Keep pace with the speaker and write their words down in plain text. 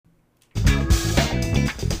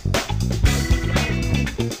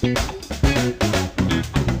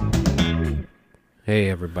Hey,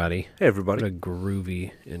 everybody. Hey, everybody. What a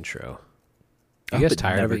groovy intro. You guys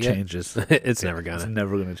tired of it? It never changes. It's never gonna. It's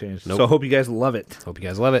never going to change. Nope. So I hope you guys love it. Hope you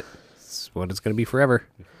guys love it. It's what it's going to be forever.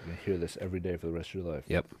 You're going to hear this every day for the rest of your life.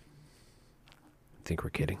 Yep. Think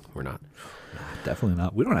we're kidding. We're not. Definitely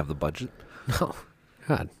not. We don't have the budget. No.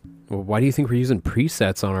 God. Well, why do you think we're using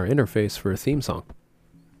presets on our interface for a theme song?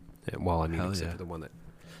 Well, I mean, except for the one that...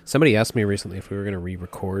 Somebody asked me recently if we were going to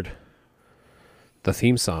re-record the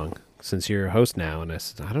theme song since you're a host now, and I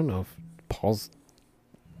said, I don't know if Paul's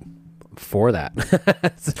for that.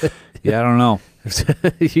 Yeah, I don't know.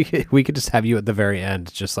 We could just have you at the very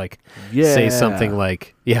end, just like say something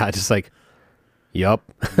like, just like, yup.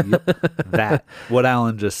 That. What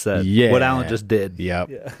Alan just said. Yeah. What Alan just did. Yep.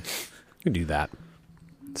 Yeah. We can do that.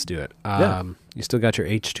 Let's do it. Yeah. You still got your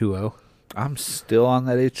H2O? I'm still on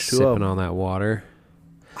that H2O. Sipping on that water.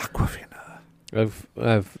 Aquafina. I've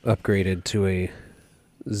upgraded to a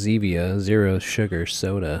Zevia zero sugar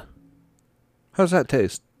soda. How does that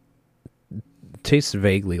taste? Tastes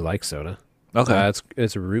vaguely like soda. Okay.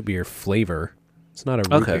 It's a root beer flavor. It's not a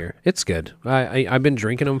root beer. It's good. I've been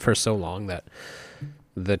drinking them for so long that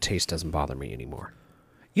the taste doesn't bother me anymore.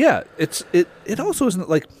 Yeah, it also isn't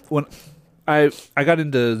like when I got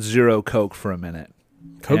into Zero Coke for a minute.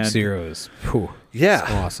 Coke Zero is yeah,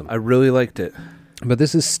 it's awesome. I really liked it. But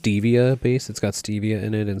this is stevia based. It's got stevia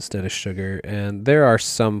in it instead of sugar, and there are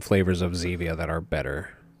some flavors of Zevia that are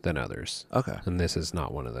better than others. Okay. And this is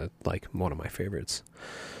not one of my favorites.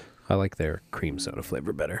 I like their cream soda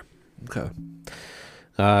flavor better. Okay.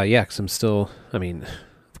 Yeah, because I'm still,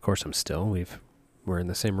 of course I'm still, we're in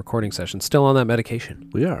the same recording session, still on that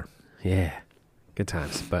medication. We are. Yeah. Good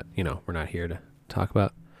times. But, we're not here to talk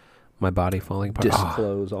about my body falling apart.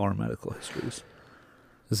 Disclose our medical histories.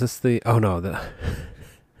 Is this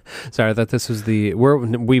sorry, I thought this was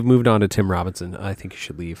we've moved on to Tim Robinson. I think you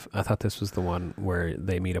should leave. I thought this was the one where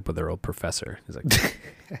they meet up with their old professor. He's like,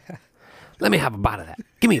 let me have a bite of that.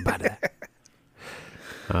 Give me a bite of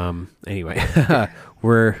that. Anyway,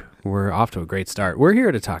 we're off to a great start. We're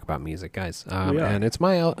here to talk about music, guys. And it's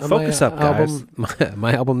my album,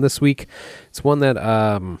 my album this week. It's one that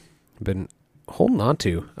I've been holding on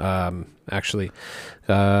to. Actually,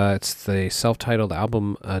 it's the self-titled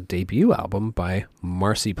album, debut album by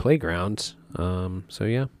Marcy Playground. So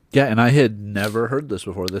yeah. Yeah, and I had never heard this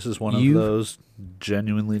before. This is one of those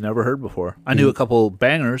genuinely never heard before. I knew a couple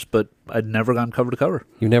bangers, but I'd never gone cover to cover.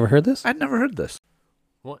 You've never heard this? I'd never heard this.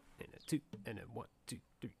 1 and a 2 and a 1, 2,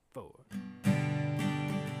 3, 4.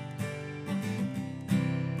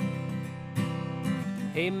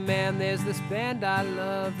 Hey man, there's this band I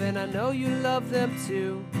love, and I know you love them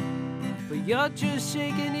too. But you're just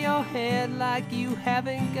shaking your head like you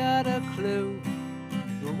haven't got a clue.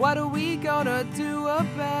 Well, what are we gonna do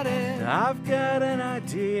about it? I've got an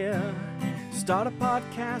idea. Start a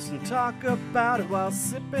podcast and talk about it while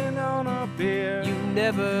sipping on a beer. You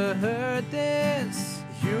never heard this.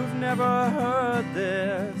 You've never heard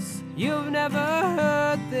this. You've never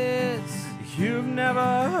heard this. You've never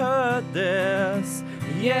heard this.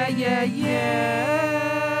 Yeah, yeah,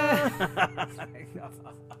 yeah.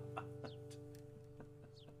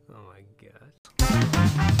 Oh my gosh.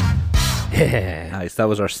 Yeah. Nice. That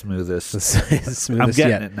was our smoothest. Smoothest I'm getting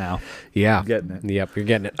yet. it now. Yeah. I'm getting it. Yep, you're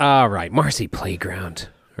getting it. All right. Marcy Playground,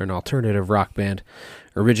 or an alternative rock band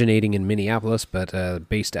originating in Minneapolis, but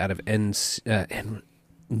based out of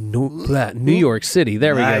New York City.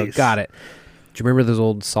 There we go. Got it. Do you remember those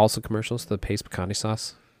old salsa commercials, the paste picante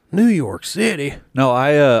sauce? New York City. No,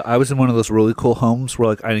 I was in one of those really cool homes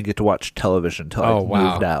where I didn't get to watch television until I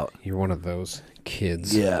moved out. You're one of those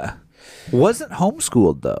kids. Yeah. Wasn't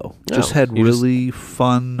homeschooled though. No, just had really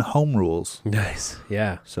fun home rules. Nice.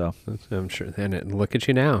 Yeah. So I'm sure. And look at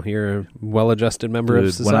you now. You're a well-adjusted member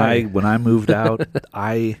of society. When I moved out,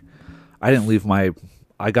 I didn't leave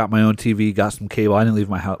I got my own TV, got some cable. I didn't leave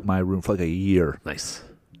my room for like a year. Nice.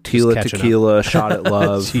 Tila Tequila, Shot at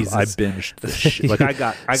Love. Jesus. I binged the shit. Like I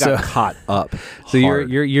got caught up. So hard.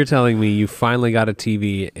 you're telling me you finally got a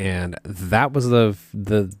TV, and that was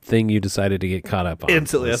the thing you decided to get caught up on.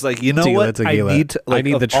 Instantly, I was like, you know what? Tequila. I need to. Like, I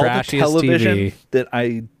need the trashiest TV. That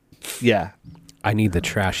I need the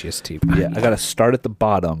trashiest TV. Yeah, I got to start at the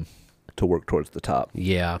bottom to work towards the top.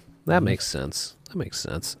 Yeah, that makes sense.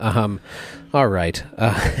 All right.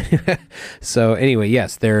 So anyway,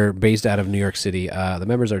 yes, they're based out of New York City. The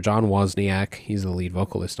members are John Wozniak. He's the lead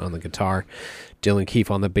vocalist on the guitar. Dylan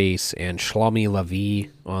Keefe on the bass, and Shlomi Lavi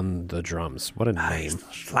on the drums. What a name.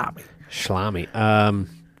 Shlomi. Shlami.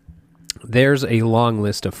 There's a long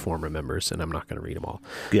list of former members, and I'm not going to read them all.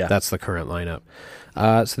 Yeah. That's the current lineup.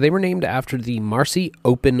 So they were named after the Marcy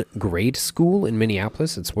Open Grade School in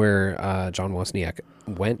Minneapolis. It's where John Wozniak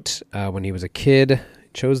went when he was a kid.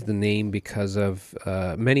 Chose the name because of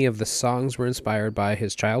many of the songs were inspired by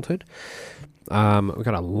his childhood. We've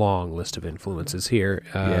got a long list of influences here,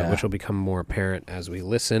 which will become more apparent as we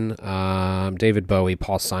listen. David Bowie,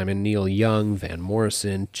 Paul Simon, Neil Young, Van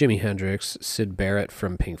Morrison, Jimi Hendrix, Syd Barrett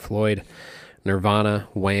from Pink Floyd, Nirvana,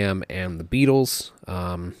 Wham, and the Beatles.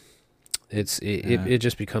 It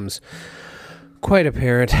just becomes quite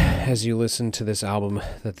apparent as you listen to this album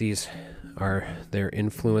that these are their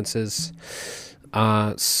influences.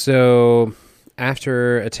 So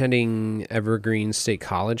after attending Evergreen State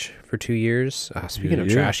College for 2 years, speaking of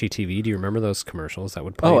trashy TV, do you remember those commercials that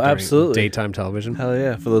would play during absolutely. daytime television? Hell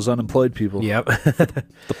yeah, for those unemployed people. Yep.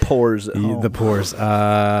 The pores at home. The pores.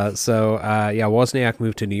 Wozniak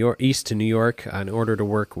moved to east to New York in order to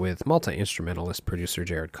work with multi-instrumentalist producer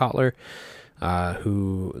Jared Cotler,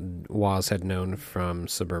 who Woz had known from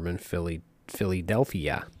suburban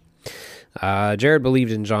Philadelphia. Jared believed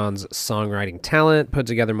in John's songwriting talent, put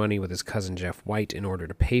together money with his cousin Jeff White in order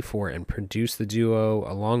to pay for and produce the duo,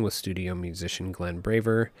 along with studio musician Glenn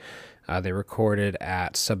Braver. They recorded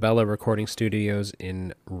at Sabella Recording Studios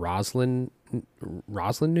in Roslyn,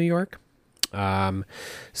 New York.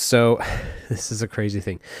 So this is a crazy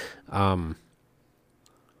thing.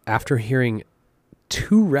 After hearing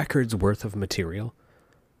 2 records worth of material,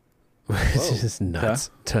 which is nuts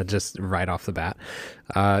to just right off the bat.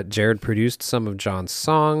 Jared produced some of John's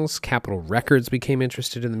songs. Capitol Records became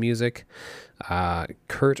interested in the music.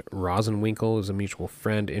 Kurt Rosenwinkel, who's a mutual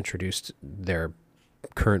friend, introduced their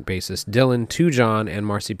current bassist Dylan to John, and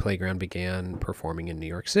Marcy Playground began performing in New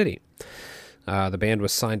York City. The band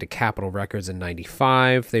was signed to Capitol Records in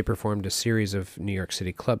 '95. They performed a series of New York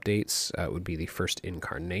City club dates. It would be the first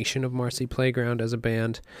incarnation of Marcy Playground as a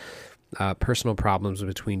band. Personal problems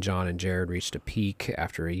between John and Jared reached a peak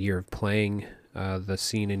after a year of playing the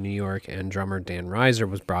scene in New York, and drummer Dan Reiser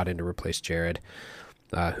was brought in to replace Jared,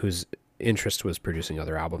 whose interest was producing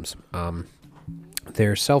other albums.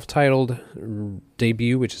 Their self-titled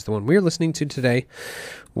debut, which is the one we're listening to today,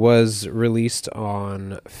 was released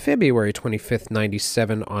on February 25th,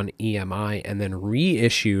 97 on EMI, and then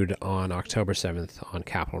reissued on October 7th on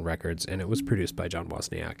Capitol Records, and it was produced by John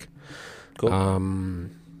Wozniak. Cool.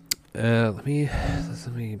 Let me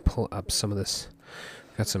pull up some of this.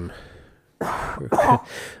 Got some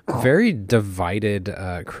very divided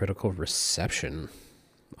critical reception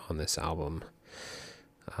on this album.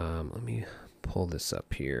 Let me pull this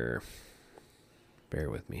up here. Bear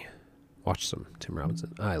with me. Watch some Tim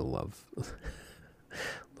Robinson. I love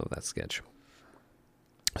that sketch.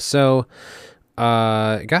 So,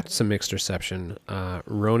 got some mixed reception.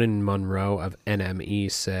 Ronan Monroe of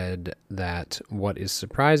NME said that what is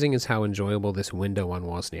surprising is how enjoyable this window on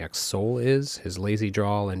Wozniak's soul is. His lazy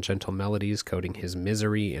drawl and gentle melodies coating his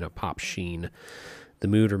misery in a pop sheen. The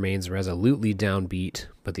mood remains resolutely downbeat,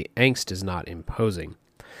 but the angst is not imposing.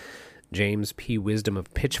 James P. Wisdom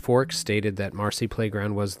of Pitchfork stated that Marcy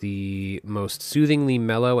Playground was the most soothingly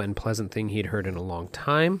mellow and pleasant thing he'd heard in a long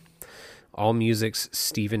time. AllMusic's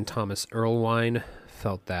Stephen Thomas Erlewine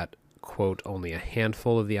felt that, quote, only a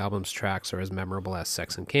handful of the album's tracks are as memorable as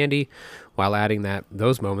Sex and Candy, while adding that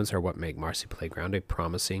those moments are what make Marcy Playground a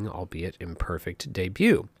promising, albeit imperfect,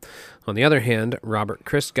 debut. On the other hand, Robert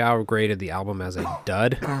Christgau graded the album as a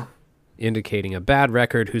dud, indicating a bad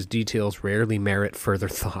record whose details rarely merit further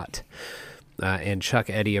thought. And Chuck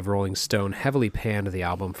Eddy of Rolling Stone heavily panned the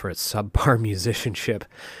album for its subpar musicianship,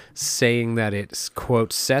 saying that it,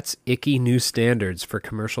 quote, sets icky new standards for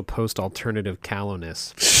commercial post-alternative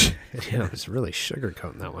callowness. It's really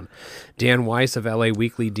sugarcoating that one. Dan Weiss of LA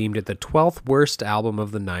Weekly deemed it the 12th worst album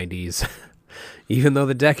of the 90s. Even though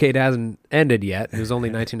the decade hasn't ended yet, it was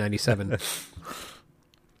only 1997.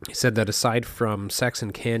 He said that aside from Sex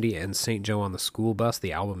and Candy and St. Joe on the School Bus,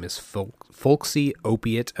 the album is folksy,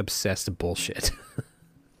 opiate-obsessed bullshit.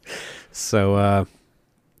 So,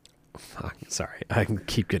 sorry, I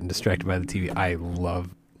keep getting distracted by the TV. I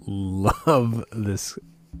love this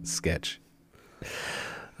sketch.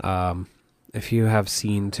 If you have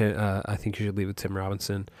seen, I think you should leave with Tim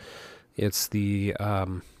Robinson. It's the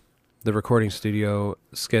recording studio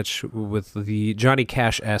sketch with the Johnny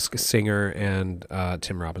Cash-esque singer and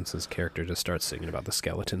Tim Robinson's character just starts singing about the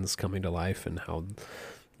skeletons coming to life and how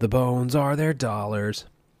the bones are their dollars.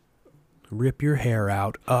 Rip your hair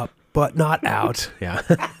out, up, but not out. Yeah.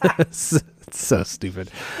 It's so stupid.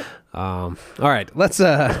 All right, let's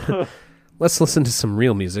listen to some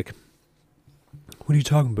real music. What are you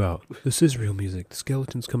talking about? This is real music. The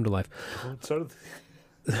skeletons come to life.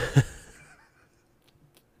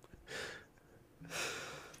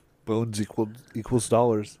 Bones equals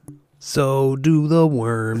dollars. So do the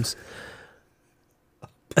worms.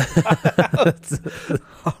 All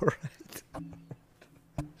right.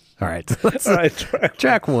 All right. All right.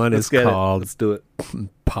 Track one is called Let's do it.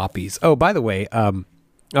 Poppies. Oh, by the way,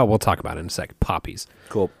 we'll talk about it in a second. Poppies.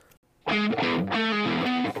 Cool.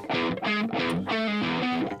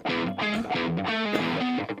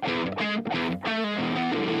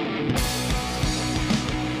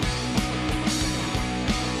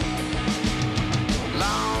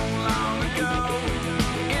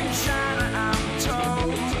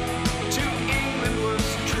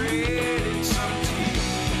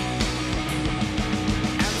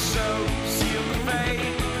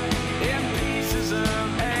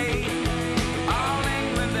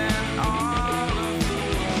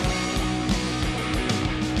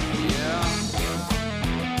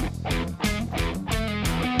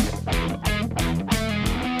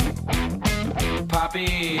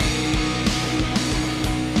 Poppy.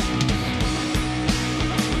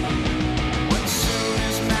 When soon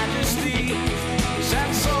His Majesty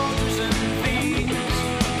sent soldiers and thieves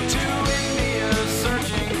to India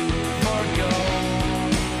searching for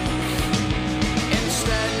gold.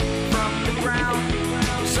 Instead, from the ground,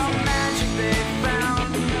 some magic they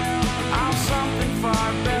found. Of something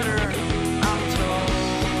far better, I'm told.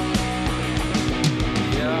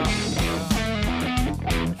 Yeah.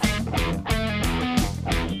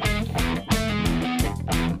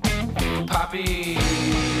 Poppy.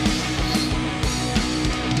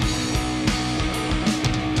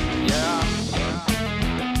 Yeah.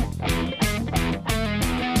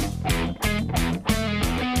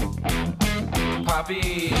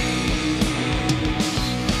 Poppy.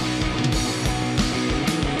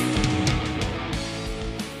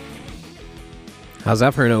 How's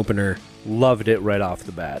that for an opener? Loved it right off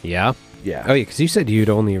the bat. Yeah? Yeah. Oh, yeah, because you said you'd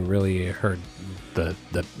only really heard the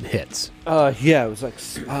hits. Yeah, it was like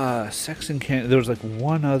Sex and Candy. There was like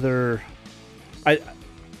one other. I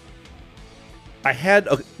had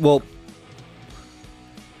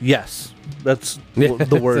yes, that's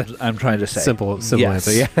the word I'm trying to say. Simple Yes.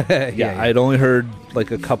 answer. Yeah. yeah, I'd only heard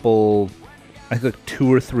like a couple, I think like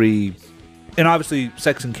 2 or 3, and obviously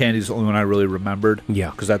Sex and Candy is the only one I really remembered.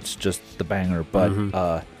 Yeah. because that's just the banger. But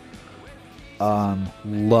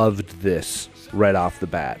loved this right off the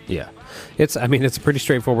bat. Yeah. It's a pretty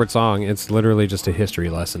straightforward song. It's literally just a history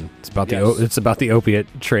lesson. It's about the opiate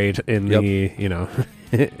trade in the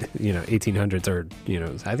 1800s, or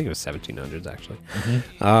I think it was 1700s actually.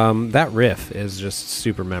 Mm-hmm. That riff is just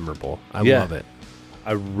super memorable. I love it.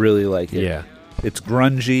 I really like it. Yeah. It's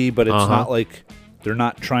grungy, but it's not like they're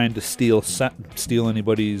not trying to steal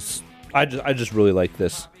anybody's. I just really like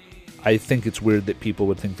this. I think it's weird that people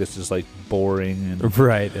would think this is like boring and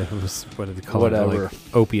right. It was, what did they call whatever. it?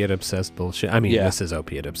 Like opiate obsessed bullshit. I mean, this is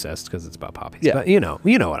opiate obsessed because it's about poppies. Yeah. But you know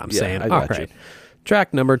what I'm saying. I All got right. you.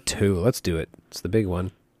 Track number 2. Let's do it. It's the big one.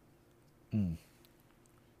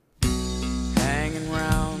 Hanging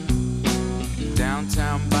round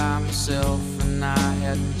downtown by myself, and I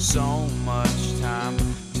had so much time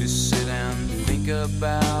to sit and think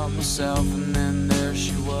about myself, and then there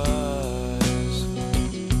she was,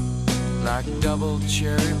 like double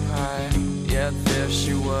cherry pie. Yeah, there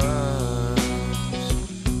she was,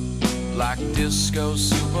 like disco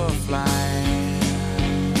superfly.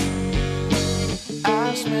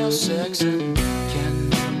 I smell sex and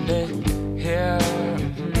candy here.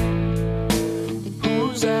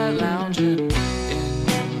 Who's that lounging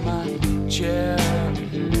in my chair?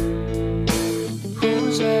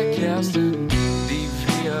 Who's that casting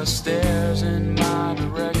devious stares in my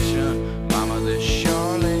direction? Mama, this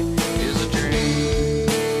surely is a dream.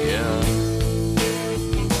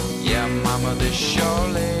 Yeah, mama, this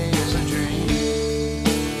surely is a dream.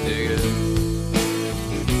 Dig it.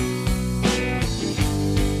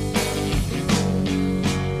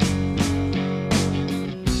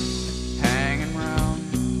 Hanging round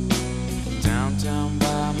downtown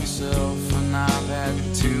by myself, and I've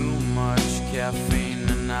had too much caffeine,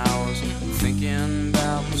 and I was thinking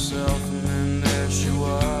about myself, and then there she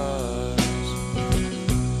was,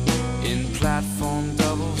 in platform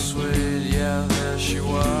double suede. Yeah, there she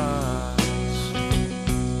was,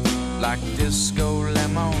 like disco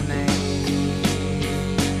lemonade.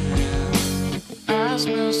 I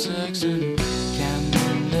smell sex and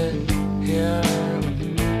candy here.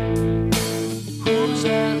 Who's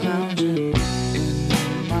that lounging in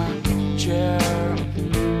my chair?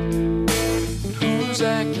 Who's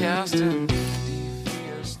that casting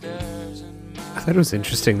devious stares in my thought it was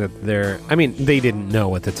interesting that they didn't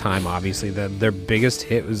know at the time, obviously, that their biggest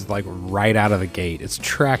hit was like right out of the gate. It's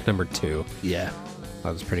track number 2. Yeah.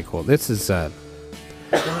 That was pretty cool. This is a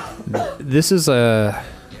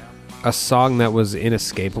song that was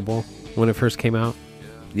inescapable when it first came out.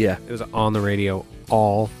 Yeah. It was on the radio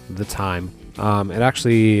all the time. It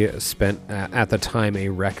actually spent at the time a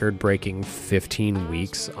record-breaking 15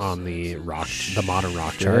 weeks on the modern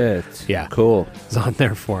rock chart. Yeah, cool. It's on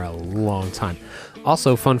there for a long time.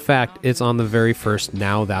 Also, fun fact: it's on the very first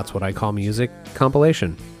 "Now That's What I Call Music"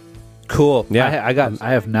 compilation. Cool. Yeah, I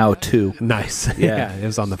have Now Too. Nice. Yeah. It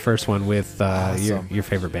was on the first one with Awesome. your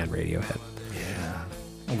favorite band, Radiohead. Yeah,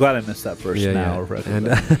 I'm glad I missed that first record. And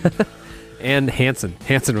and Hanson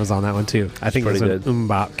was on that one too. I think it was when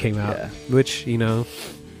Bop came out, which, you know,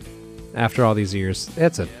 after all these years,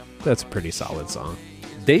 that's a pretty solid song.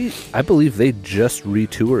 I believe they just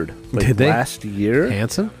retoured. Like, did they? Last year?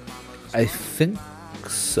 Hanson? I think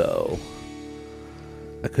so.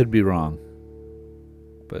 I could be wrong.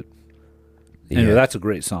 But anyway, that's a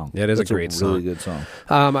great song. Yeah, it is a great song. Really good song.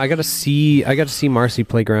 I got to see Marcy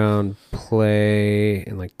Playground play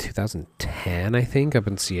in like 2010, I think, up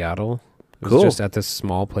in Seattle. It was just at this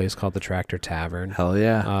small place called the Tractor Tavern. Hell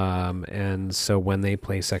yeah. And so when they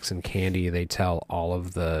play Sex and Candy, they tell all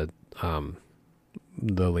of the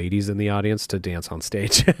ladies in the audience to dance on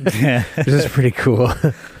stage. Which is pretty cool.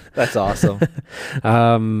 That's awesome.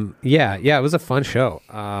 Yeah, it was a fun show.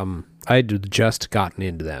 I'd just gotten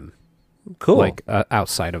into them. Cool. Like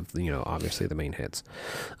outside of, obviously the main hits.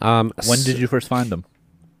 When did you first find them?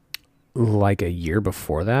 Like a year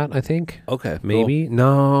before that, I think. Okay. Maybe.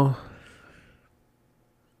 Cool.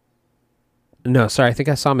 No, sorry. I think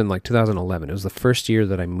I saw him in like 2011. It was the first year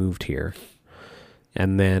that I moved here.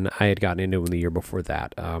 And then I had gotten into him the year before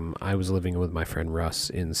that. I was living with my friend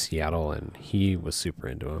Russ in Seattle, and he was super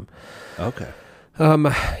into him. Okay.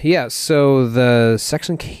 Yeah, so the Sex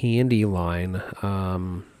and Candy line,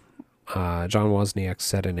 John Wozniak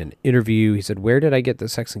said in an interview, he said, "Where did I get the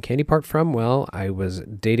Sex and Candy part from? Well, I was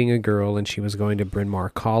dating a girl, and she was going to Bryn Mawr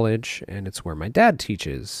College, and it's where my dad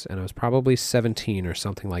teaches. And I was probably 17 or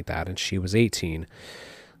something like that, and she was 18.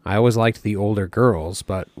 I always liked the older girls,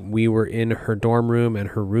 but we were in her dorm room, and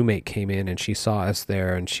her roommate came in, and she saw us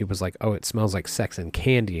there, and she was like, 'Oh, it smells like Sex and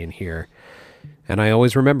Candy in here.' And I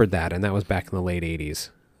always remembered that, and that was back in the late 80s.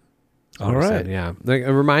 All right. Yeah. It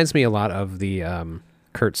reminds me a lot of the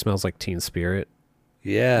Kurt Smells Like Teen Spirit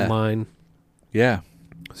line. Yeah.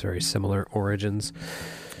 It's very similar origins.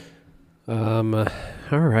 All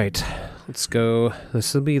right. Let's go.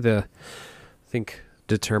 This will be the, I think,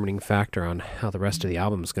 determining factor on how the rest of the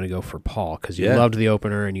album is going to go for Paul, because you loved the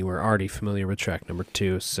opener and you were already familiar with track number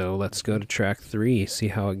 2. So let's go to track 3, see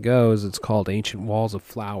how it goes. It's called Ancient Walls of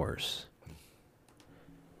Flowers.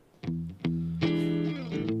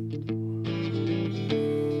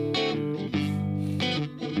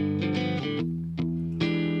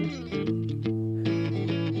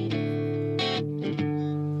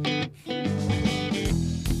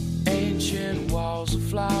 Ancient walls of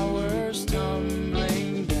flowers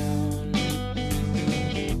tumbling down,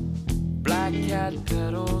 black cat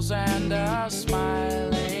petals and a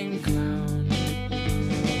smiling clown.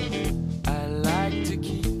 I like to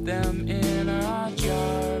keep them in a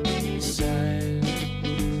jar beside,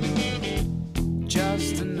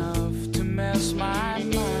 just enough to mess my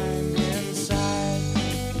mind inside.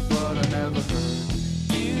 But I never heard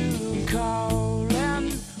you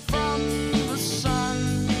calling from the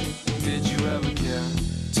sun. Did you ever care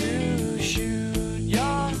to shoot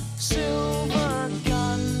your silver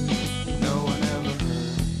gun? No one ever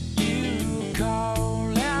heard you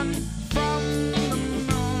calling from the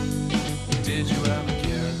moon. Did you ever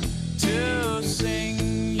care to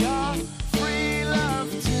sing your free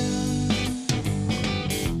love tune?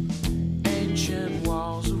 Ancient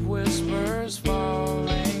walls of whispers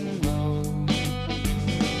falling low,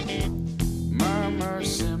 murmur,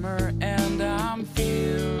 simmer, and I'm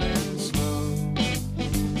feeling slow.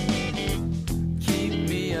 Keep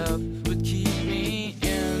me up, but keep me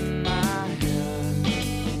in my head.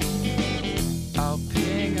 I'll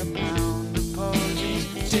ping a pound of posies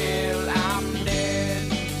till I'm dead.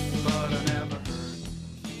 But I never heard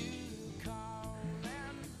you call.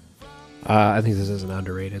 I think this is an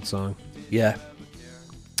underrated song. Yeah.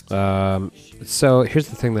 So here's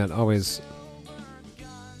the thing that always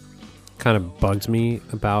kind of bugs me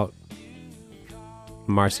about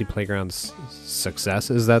Marcy Playground's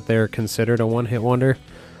success is that they're considered a one-hit wonder.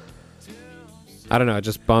 I don't know. It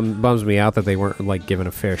just bums me out that they weren't like given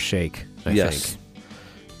a fair shake. I think.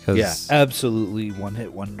 Yeah, absolutely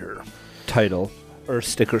one-hit wonder title or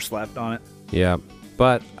sticker slapped on it. Yeah.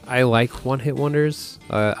 but I like one-hit wonders.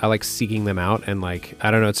 I like seeking them out, and like I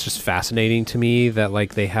don't know, it's just fascinating to me that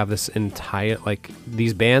like they have this entire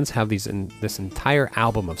these bands have this entire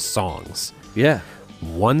album of songs. Yeah.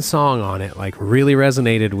 One song on it like really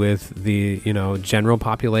resonated with the general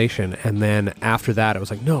population, and then after that it was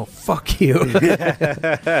like, no, fuck you.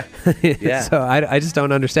 Yeah. So I just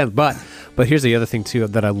don't understand. But here's the other thing too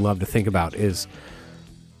that I love to think about is,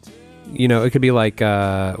 it could be like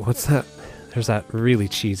what's that? There's that really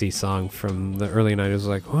cheesy song from the early 90s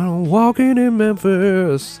like, well, I'm walking in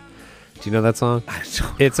Memphis. Do you know that song?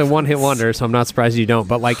 It's a one-hit wonder, so I'm not surprised you don't.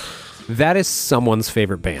 But like that is someone's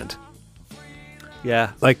favorite band.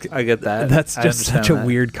 Yeah, like I get that. That's just such a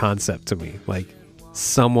weird concept to me. Like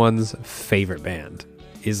someone's favorite band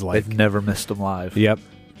is like they've never missed them live. Yep.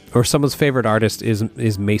 Or someone's favorite artist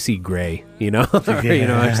is Macy Gray,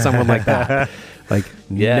 or, someone like that. Like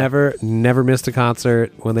never missed a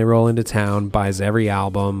concert when they roll into town, buys every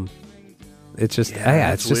album. It's just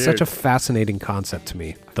it's just weird. such a fascinating concept to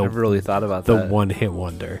me. I've never really thought about the that. one-hit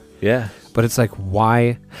wonder. Yeah. But it's like,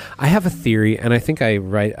 why? I have a theory, and I think I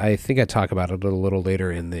talk about it a little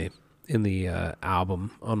later in the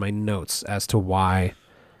album on my notes as to why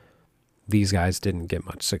these guys didn't get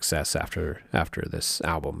much success after this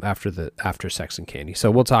album, after Sex and Candy.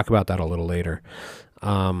 So we'll talk about that a little later.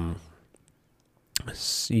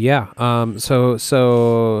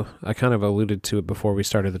 So I kind of alluded to it before we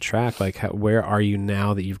started the track. Like, where are you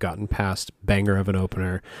now that you've gotten past banger of an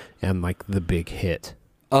opener and like the big hit?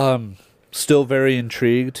 Still very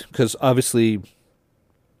intrigued because obviously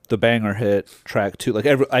the banger hit track 2. Like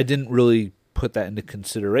I didn't really put that into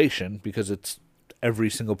consideration because it's every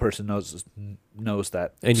single person knows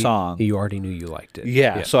that and song. You already knew you liked it.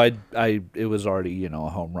 Yeah. So I it was already a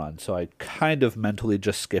home run. So I kind of mentally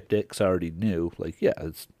just skipped it because I already knew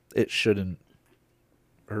it shouldn't.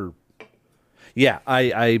 Or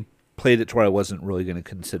I played it to where I wasn't really going to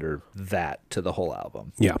consider that to the whole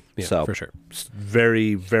album. Yeah, so for sure.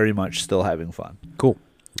 Very, very much still having fun. Cool.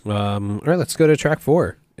 All right, let's go to track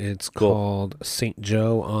 4. It's called St.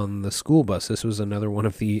 Joe on the School Bus. This was another one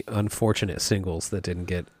of the unfortunate singles that didn't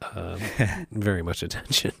get very much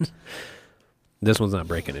attention. This one's not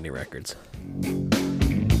breaking any records.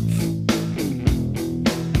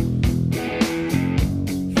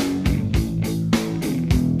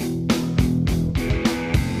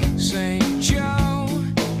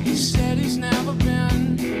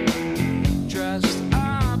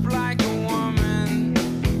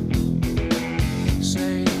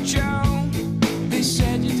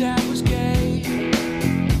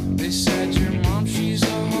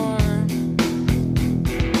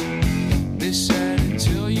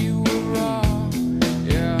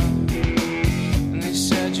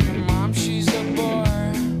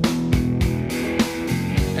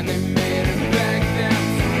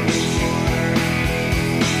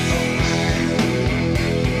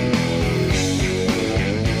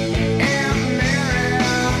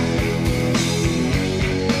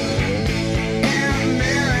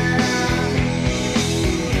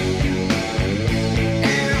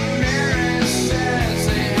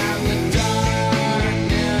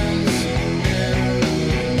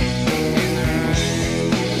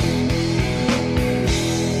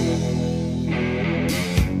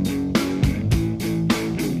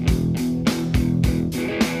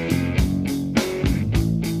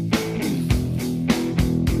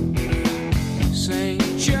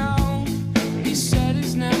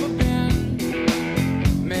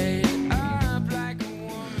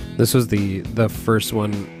 This was the first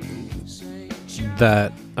one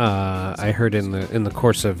that I heard in the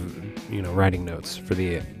course of writing notes for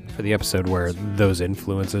the episode where those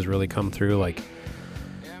influences really come through. Like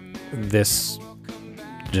this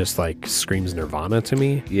just like screams Nirvana to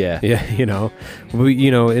me. Yeah.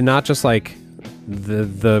 And not just like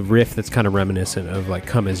the riff that's kind of reminiscent of like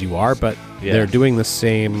Come As You Are, but they're doing the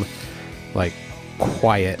same like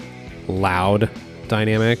quiet, loud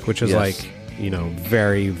dynamic, which is like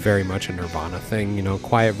very, very much a Nirvana thing.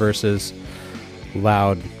 Quiet verses,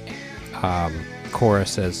 loud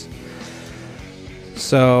choruses.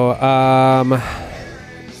 So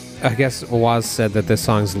I guess Waz said that this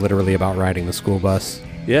song's literally about riding the school bus.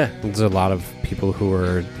 Yeah. There's a lot of people who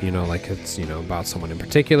are, like it's, about someone in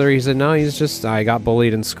particular. He said, no, I got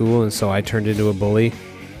bullied in school, and so I turned into a bully.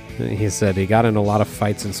 He said he got in a lot of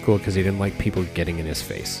fights in school because he didn't like people getting in his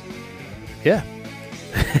face. Yeah.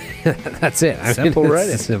 That's it. Simple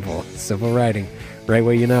writing. Simple writing. Right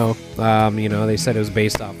way they said it was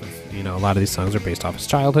based off of, a lot of these songs are based off his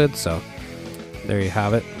childhood, so there you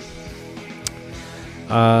have it.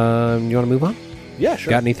 You want to move on? Yeah,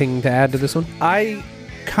 sure. Got anything to add to this one?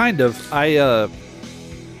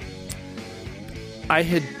 I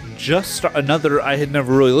had just another I had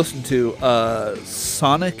never really listened to,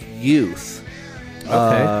 Sonic Youth.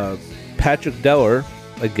 Okay. Patrick Deller,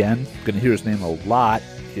 again, gonna hear his name a lot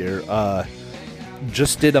here.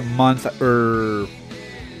 Just did a month, or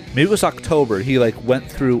maybe it was October. He went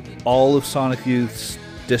through all of Sonic Youth's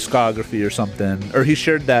discography or something, or he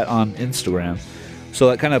shared that on Instagram. So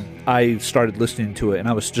that kind of, I started listening to it, and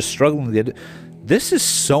I was just struggling to get it. This is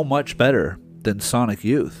so much better than Sonic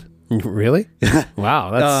Youth. Really?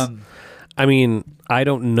 Wow. That's. I mean, I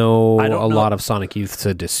don't know a lot of Sonic Youth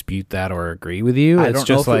to dispute that or agree with you. I don't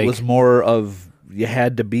know if it was more of you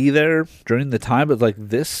had to be there during the time, but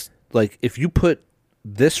this, if you put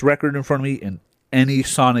this record in front of me and any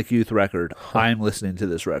Sonic Youth record, I'm listening to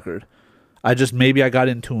this record. Maybe I got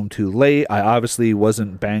into them too late. I obviously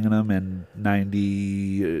wasn't banging them in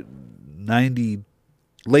 90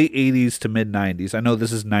 late 80s to mid 90s. I know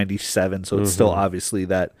this is 97, so it's still obviously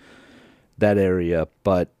that area,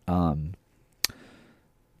 but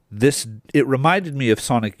it reminded me of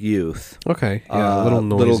Sonic Youth. Okay. Yeah, a little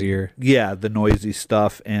noisier. The noisy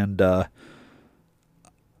stuff, and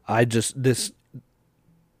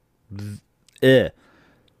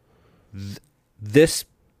this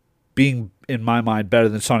being in my mind better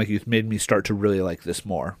than Sonic Youth made me start to really like this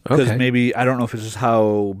more, because maybe I don't know if it's just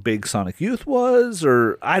how big Sonic Youth was,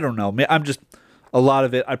 or I don't know. I'm just a lot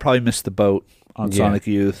of it. I probably missed the boat on Sonic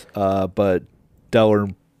Youth, but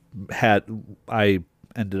Deller I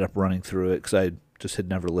ended up running through it because I just had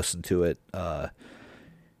never listened to it.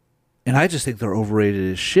 And I just think they're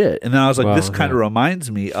overrated as shit. And then I was like, this kind of reminds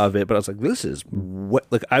me of it, but I was like, this is what,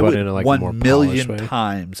 I would 1,000,000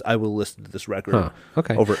 times I will listen to this record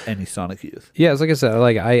over any Sonic Youth. Yeah, it's like I said,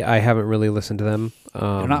 I haven't really listened to them.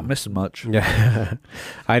 You're not missing much. Yeah.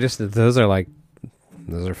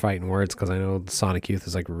 Those are fighting words, because I know Sonic Youth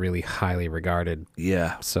is really highly regarded.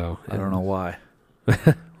 Yeah. So I don't know why.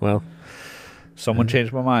 Well, someone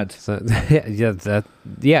changed my mind. So,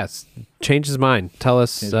 change his mind. Tell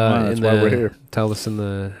us that's why we're here. Tell us in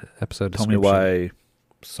the episode Tell description. me why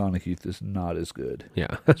Sonic Youth is not as good.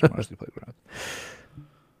 Yeah. as Marcy Playground.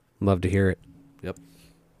 Love to hear it. Yep.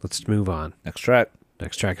 Let's move on. Next track.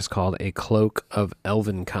 Next track is called A Cloak of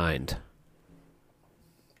Elven Kind.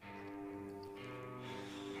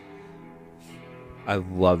 I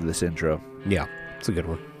love this intro. Yeah, it's a good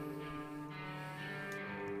one.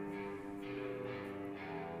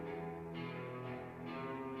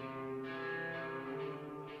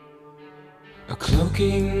 A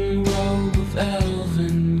cloaking robe of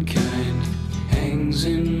elven kind hangs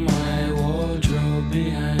in my wardrobe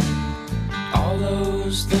behind. All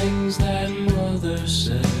those things that mother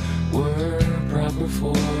said were proper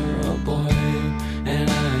for a boy, and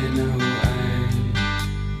I know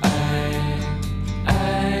I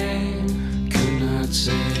could not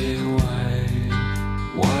say why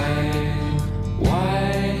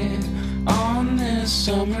on this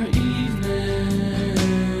summer evening.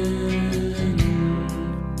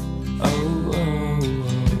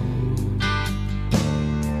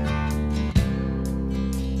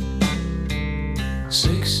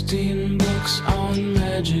 16 books on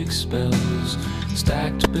magic spells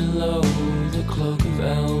stacked below the cloak of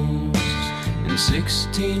elves, and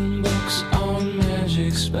 16 books on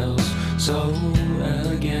magic spells so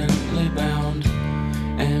elegantly bound.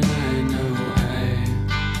 And I know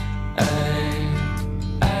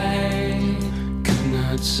I could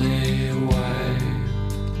not say why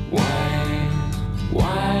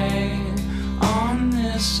on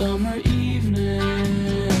this summer evening.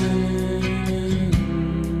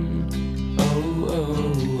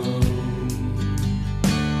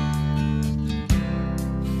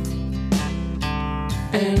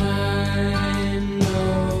 And I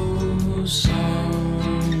know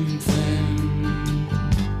something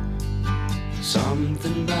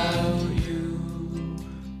about you.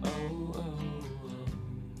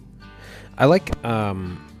 I like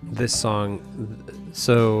this song.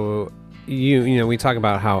 So you know we talk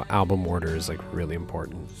about how album order is really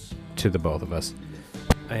important to the both of us.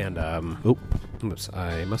 And oops,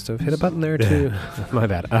 I must have hit a button there too. My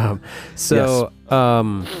bad.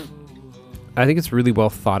 I think it's really well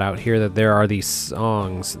thought out here that there are these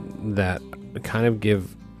songs that kind of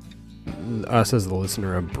give us as the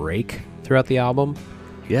listener a break throughout the album.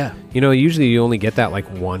 Yeah. Usually you only get that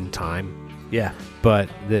one time. Yeah. But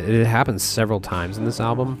it happens several times in this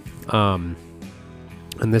album. And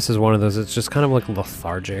this is one of those, it's just kind of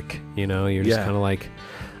lethargic, you're just kind of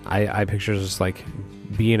I picture just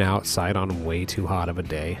being outside on way too hot of a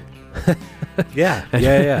day. Yeah.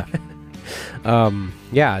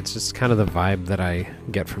 Yeah, it's just kind of the vibe that I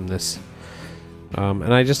get from this.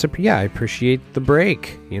 And I just, I appreciate the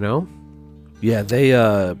break, Yeah, they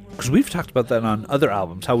because we've talked about that on other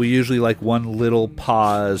albums, how we usually like one little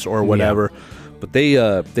pause or whatever, but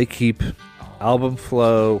they keep album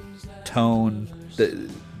flow, tone.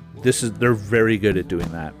 They're very good at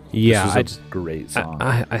doing that. Yeah, this is a great song.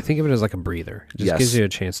 I think of it as like a breather. It just gives you a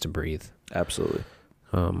chance to breathe. Absolutely.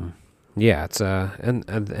 Yeah, it's and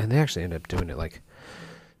they actually end up doing it like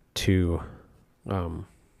two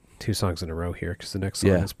songs in a row here because the next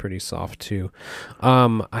song is pretty soft too.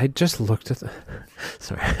 I just looked at the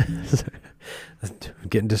sorry,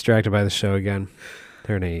 getting distracted by the show again.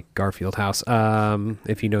 They're in a Garfield house.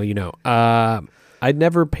 If you know, you know. I'd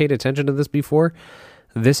never paid attention to this before.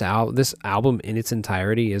 This album in its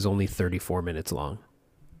entirety is only 34 minutes long.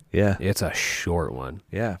 Yeah, it's a short one.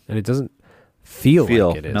 Yeah, and it doesn't feel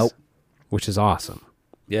like it is. Nope. Which is awesome.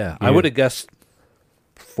 Yeah, I would have guessed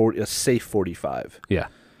a safe 45. Yeah.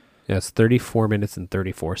 Yeah, it's 34 minutes and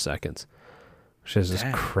 34 seconds, which is just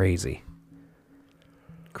crazy.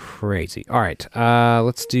 Crazy. All right,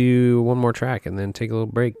 let's do one more track and then take a little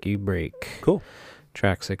break. You break. Cool.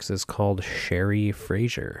 Track 6 is called Sherry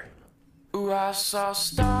Fraser. Ooh, I saw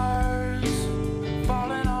stars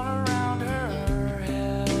falling all around her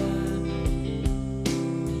head.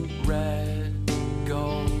 Red,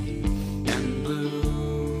 gold, and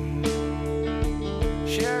blue.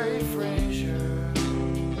 Sherry Fraser,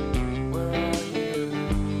 where are you?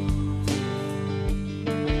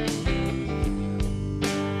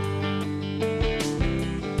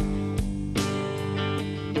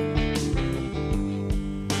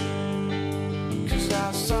 Cause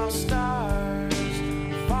I saw stars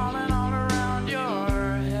falling all around your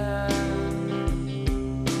head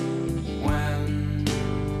when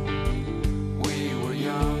we were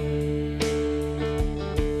young.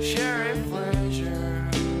 Sherry Fraser,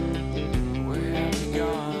 where have you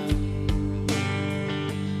gone?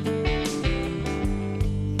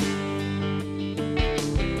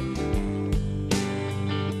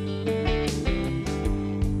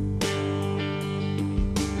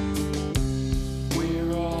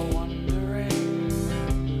 We're all wondering,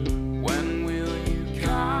 when will you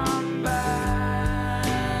come back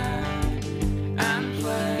and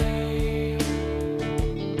play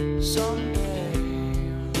someday?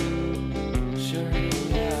 Sure,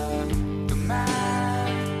 yeah, the Mad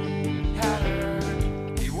Hatter,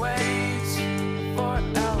 he waits for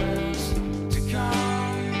Alice to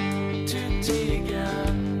come to tea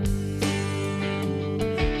again.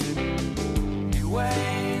 He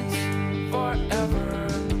waits forever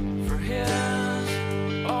for his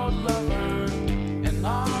old lover and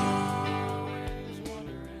always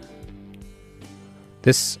wondering.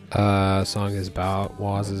 This song is about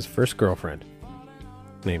Waz's first girlfriend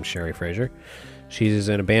named Sherry Fraser. She's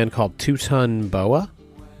in a band called Two Ton Boa.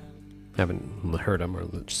 Haven't heard them or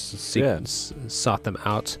sought them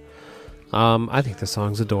out. I think the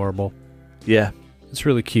song's adorable. Yeah. It's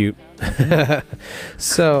really cute.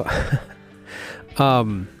 So,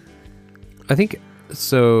 I think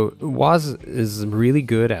so. Waz is really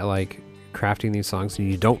good at like crafting these songs, and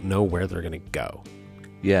you don't know where they're gonna go.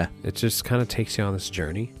 Yeah. It just kind of takes you on this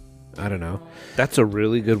journey. I don't know. That's a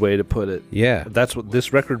really good way to put it. Yeah, That's what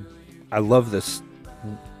this record, I love this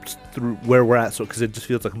through where we're at, so because it just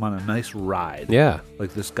feels like I'm on a nice ride. yeah,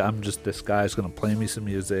 Like this guy's going to play me some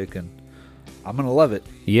music and I'm going to love it.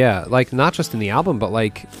 yeah. Like not just in the album, but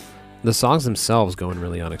like the songs themselves go in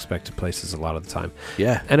really unexpected places a lot of the time.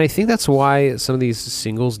 Yeah. And I think that's why some of these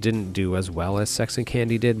singles didn't do as well as Sex and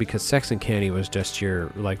Candy did, because Sex and Candy was just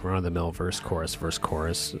your like run of the mill verse chorus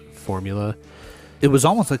formula. It was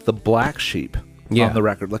almost like the black sheep Yeah. on the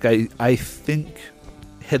record. Like I think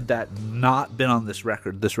had that not been on this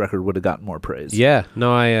record would have gotten more praise. Yeah,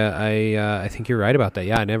 no, I think you're right about that.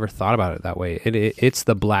 Yeah, I never thought about it that way. It's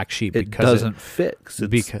the black sheep It because doesn't fit. 'Cause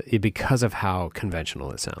it's- because of how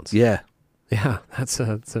conventional it sounds. yeah. Yeah, that's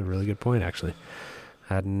a really good point, actually.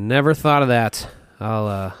 I'd never thought of that.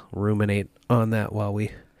 I'll ruminate on that while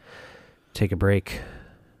we take a break.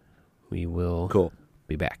 We will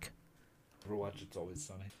be back. Overwatch, It's Always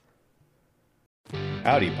Sunny.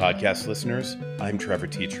 Howdy, podcast listeners. I'm Trevor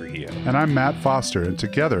T. Trujillo. And I'm Matt Foster, and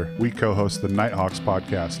together we co-host the Nighthawks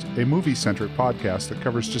Podcast, a movie-centric podcast that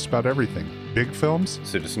covers just about everything. Big films,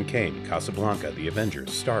 Citizen Kane, Casablanca, The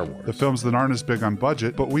Avengers, Star Wars. the films that aren't as big on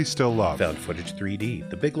budget, but we still love. Found Footage 3D,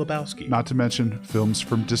 The Big Lebowski. Not to mention films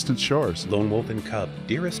from distant shores. Lone Wolf and Cub,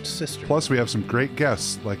 Dearest Sister. Plus, we have some great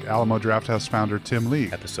guests like Alamo Drafthouse founder Tim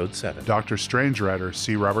League, Episode 7. Doctor Strange writer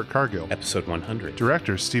C. Robert Cargill, Episode 100.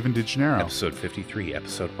 director Stephen DeGennaro. Episode 53,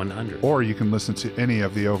 Episode 100. Or you can listen to any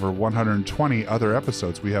of the over 120 other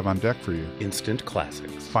episodes we have on deck for you. Instant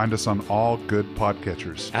Classics. Find us on all good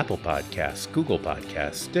podcatchers. Apple Podcasts, Podcasts, Google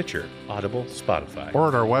Podcasts, Stitcher, Audible, Spotify, Or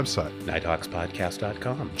at our website.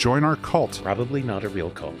 nighthawkspodcast.com. Join our cult. Probably not a real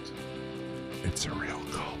cult. It's a real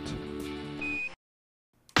cult.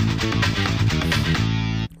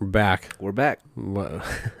 We're back. We're back.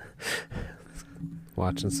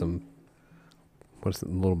 Watching some, what's it,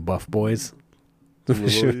 little buff boys?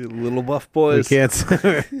 Little buff We boys. can't.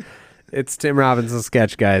 It's Tim Robinson's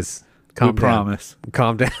sketch, guys. We Calm down. promise.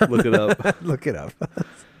 Calm down. Look it up. Look it up.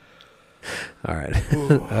 All right.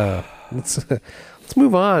 Let's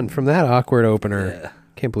move on from that awkward opener. Yeah.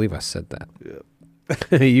 Can't believe I said that.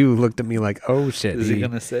 Yep. You looked at me like, oh shit. Is he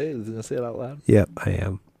gonna say? Is he gonna say it out loud? Yep, I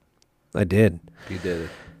am. I did. He did it.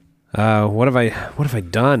 What have I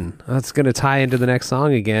done? That's gonna tie into the next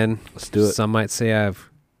song again. Let's do it. Some might say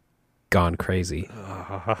I've gone crazy.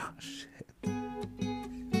 Shit.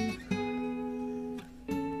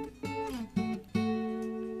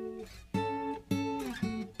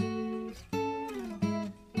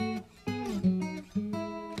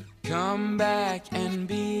 Come back and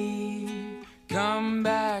come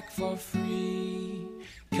back for free,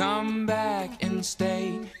 come back and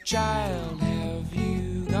stay, child, have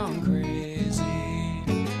you gone crazy?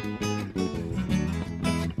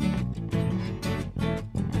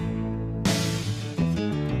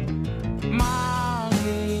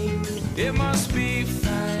 Molly, it must be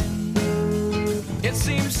fun, it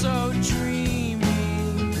seems so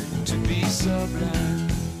dreamy to be so blind.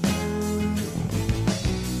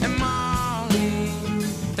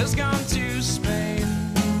 Has gone to Spain,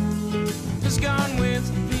 has gone with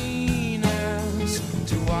Venus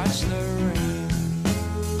to watch the rain.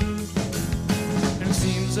 And it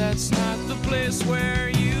seems that's not the place where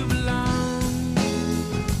you belong.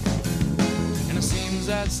 And it seems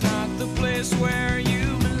that's not the place where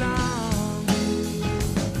you belong.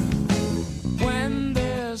 When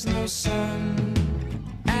there's no sun,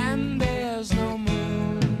 and there's no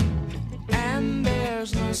moon, and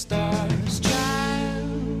there's no stars, child,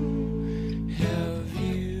 have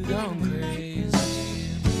you gone crazy?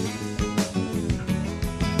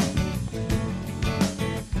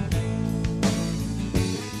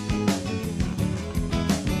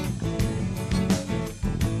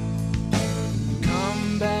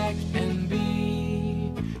 Come back and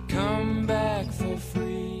come back for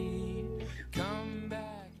free, come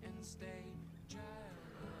back and stay, child.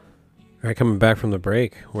 All right, coming back from the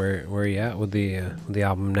break. Where are you at with the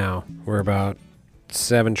album now? We're about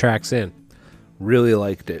 7 tracks in. Really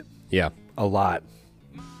liked it Yeah. a lot.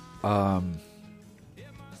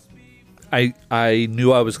 I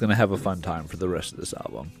knew I was gonna have a fun time for the rest of this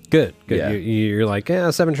album. Good. Yeah. You're like,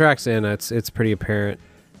 7 tracks in. It's pretty apparent.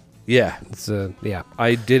 Yeah. It's yeah.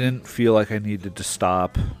 I didn't feel like I needed to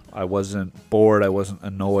stop. I wasn't bored. I wasn't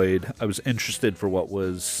annoyed. I was interested for what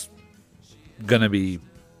was gonna be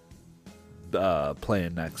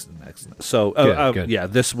playing next and next. So Good. yeah,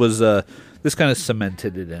 this was this kind of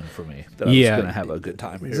cemented it in for me that I was gonna have a good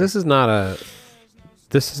time here. This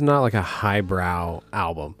is not like a highbrow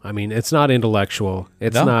album. I mean, it's not intellectual.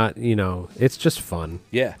 It's No. not, it's just fun.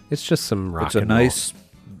 Yeah, It's just some rock it's a and roll. nice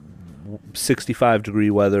 65-degree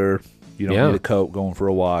weather. You don't Yeah. need a coat going for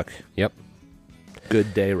a walk. Yep.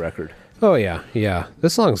 Good day record. Oh yeah.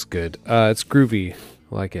 This song's good. It's groovy. I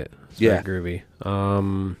like it. It's Yeah. very groovy.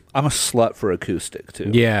 I'm a slut for acoustic too.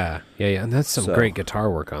 Yeah, and that's some So, great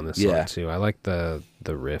guitar work on this song yeah. too. I like the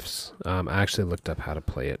riffs. I actually looked up how to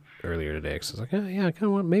play it earlier today because I was like, yeah, I kind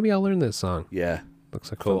of want. Maybe I'll learn this song. Yeah.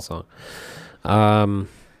 Looks like a Cool. fun song.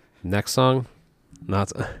 Next song,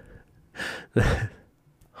 not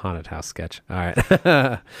haunted house sketch. All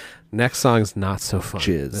right, next song's not so fun.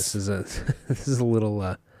 Jizz. This is a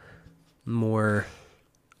little more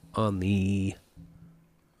on the.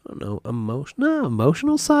 I don't know,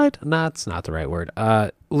 emotional side? No, it's not the right word.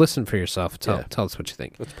 Listen for yourself. Tell us what you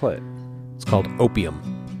think. Let's play it. It's called Opium.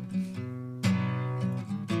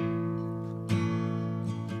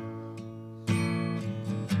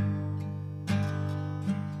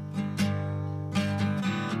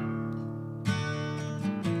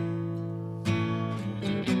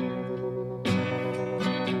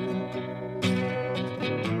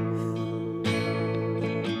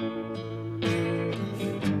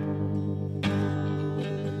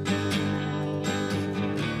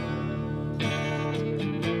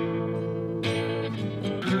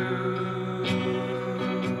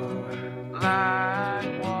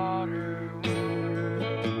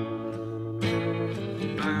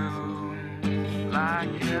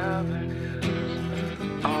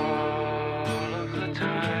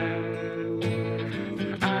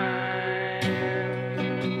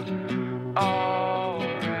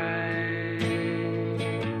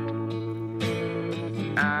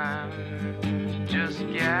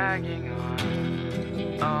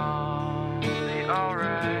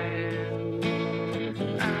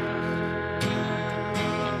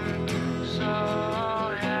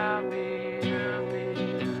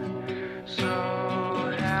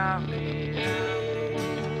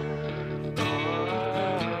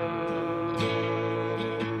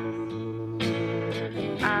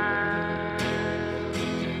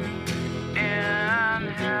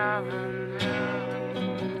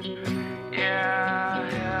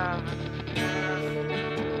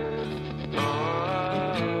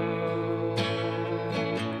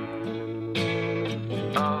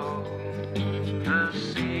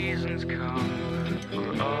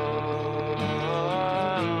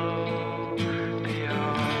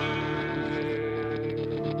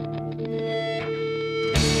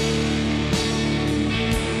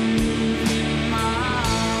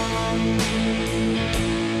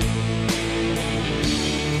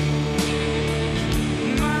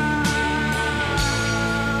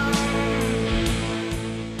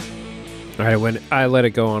 All right, when I let it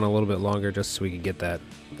go on a little bit longer just so we could get that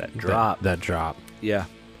drop. That drop. Yeah.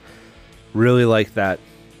 Really like that.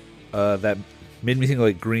 That made me think of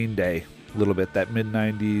like Green Day a little bit. That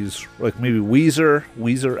mid-90s, like maybe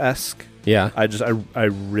Weezer-esque. Yeah. I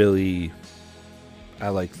really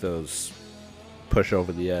like those push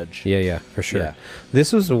over the edge. Yeah, for sure. Yeah.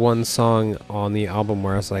 This was the one song on the album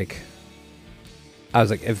where I was like,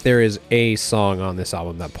 if there is a song on this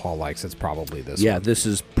album that Paul likes, it's probably this one. Yeah, this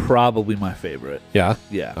is probably my favorite. Yeah?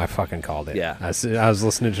 Yeah. I fucking called it. Yeah. I was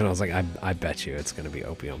listening to it and I was like, I bet you it's going to be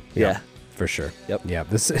Opium. Yeah. For sure. Yep. Yeah,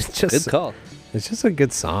 this is just... Good call. It's just a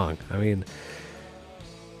good song. I mean,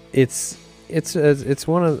 it's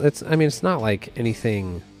not like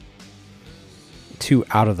anything too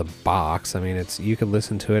out of the box. I mean, you could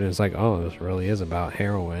listen to it and it's like, oh, this really is about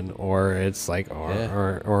heroin, or it's like,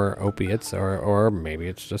 or opiates, or maybe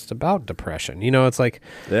it's just about depression. It's like,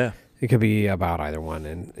 yeah, it could be about either one,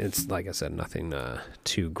 and it's like I said, nothing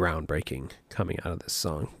too groundbreaking coming out of this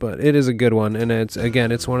song, but it is a good one, and it's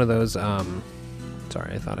one of those.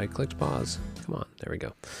 Sorry, I thought I clicked pause. Come on, there we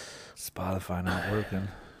go. Spotify not working.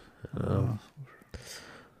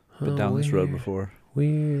 Been down this road before.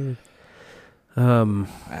 Weird.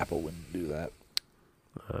 Apple wouldn't do that.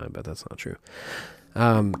 I bet that's not true.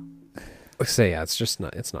 Let's say, yeah,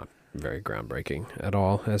 it's not very groundbreaking at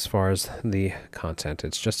all as far as the content.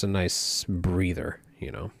 It's just a nice breather,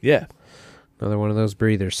 Yeah. Another one of those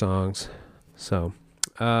breather songs. So,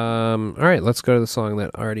 all right, let's go to the song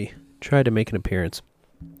that already tried to make an appearance,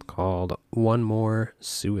 called One More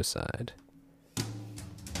Suicide.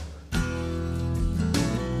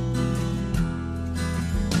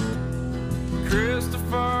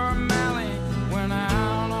 Christopher Malley went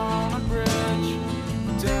out on a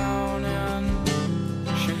bridge down in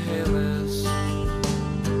Chehalis,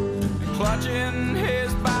 clutching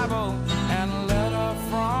his Bible and a letter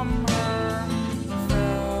from her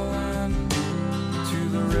fell into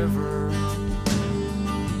the river.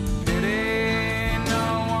 Pity no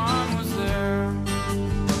one was there,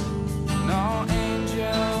 no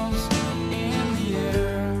angels in the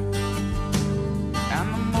air, and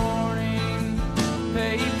the morning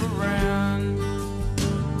paper ran.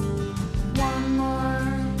 One more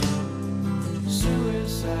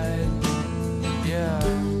suicide, yeah.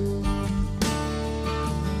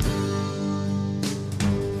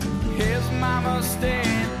 His mama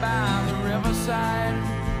stayed by the riverside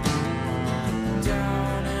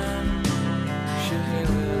down in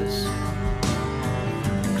Chehalis,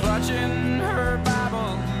 clutching her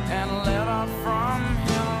Bible and a letter from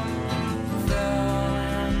him fell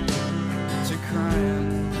into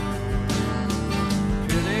crying.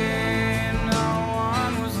 Pity no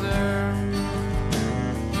one was there,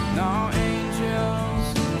 no angels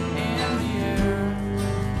in the air,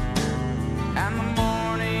 and the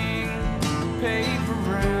morning paper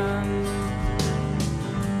ran.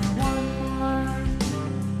 One more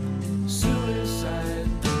suicide,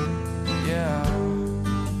 yeah.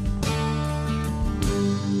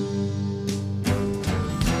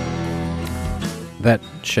 That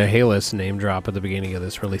Chehalis name drop at the beginning of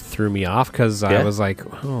this really threw me off because I was like,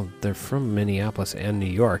 oh, they're from Minneapolis and New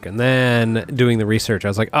York. And then doing the research, I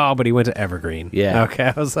was like, oh, but he went to Evergreen. Yeah.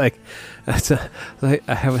 Okay. I was like, I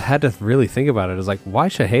have had to really think about it. I was like, why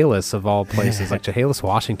Chehalis of all places? Like, Chehalis,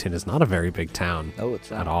 Washington is not a very big town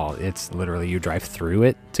it's at all. It's literally you drive through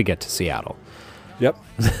it to get to Seattle. Yep.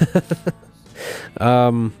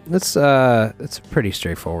 It's a pretty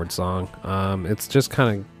straightforward song. It's just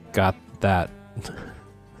kind of got that.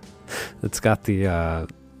 It's got the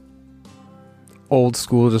old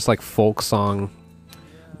school, just like folk song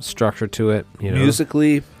structure to it.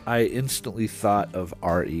 Musically, I instantly thought of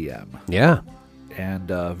REM. Yeah. And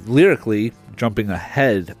lyrically, jumping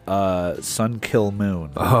ahead, Sun Kill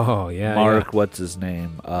Moon. Oh yeah. Mark, what's his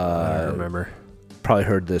name? I remember. Probably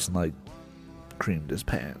heard this and like creamed his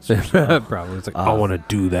pants. Probably. It's like, I want to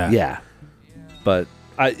do that. Yeah. But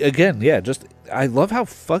I love how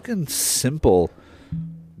fucking simple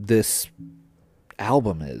this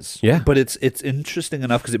album is. Yeah. But it's interesting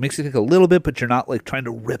enough because it makes you think a little bit, but you're not like trying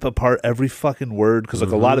to rip apart every fucking word because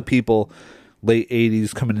like a lot of people late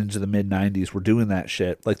 80s coming into the mid 90s were doing that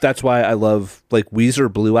shit. Like that's why I love like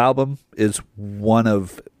Weezer Blue Album is one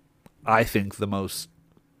of, I think, the most,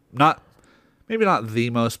 maybe not the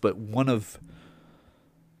most, but one of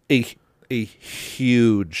a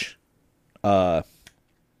huge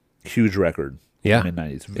record. Yeah. Mid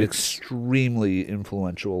 90s. Extremely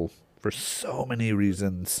influential for so many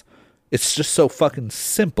reasons. It's just so fucking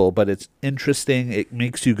simple, but it's interesting. It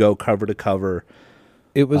makes you go cover to cover.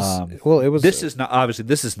 It was it was. This is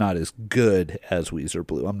not as good as Weezer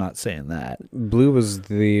Blue. I'm not saying that. Blue was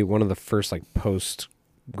one of the first like post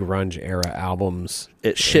grunge era albums.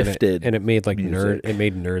 It shifted, and it made like music. it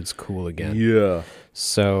made nerds cool again. Yeah.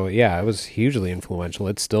 So yeah, it was hugely influential.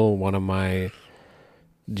 It's still one of my,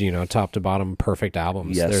 top to bottom perfect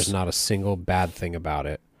albums. Yes. There's not a single bad thing about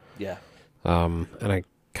it. Yeah. And I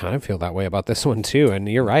kind of feel that way about this one too. And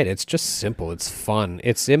you're right. It's just simple. It's fun.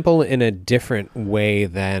 It's simple in a different way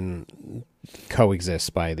than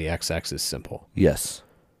Coexist by the XX is simple. Yes.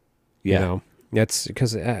 Yeah. That's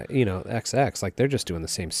because, XX, like they're just doing the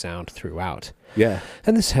same sound throughout. Yeah.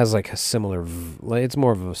 And this has like a similar, it's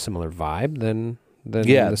more of a similar vibe than the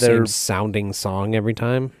they're same sounding song every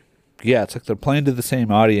time. Yeah. It's like they're playing to the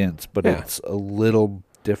same audience, but it's a little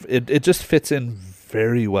different. It just fits in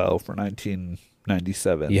very well for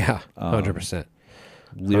 1997. Yeah. 100%.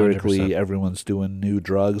 Lyrically, 100%. everyone's doing new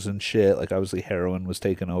drugs and shit. Like obviously heroin was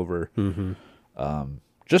taken over. Mm-hmm.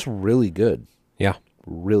 Just really good. Yeah.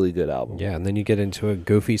 Really good album. Yeah. And then you get into a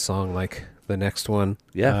goofy song like the next one.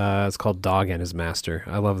 Yeah. It's called Dog and His Master.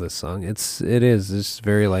 I love this song. It's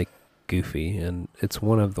very like goofy, and it's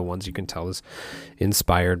one of the ones you can tell is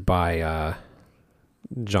inspired by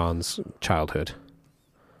John's childhood.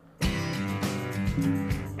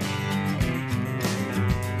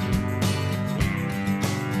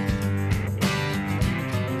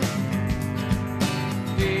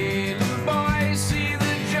 Hey, little boy, see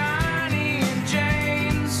the Johnny and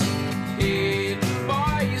James. Hey, little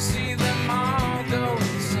boy, you see them all go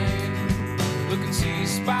insane. Look and see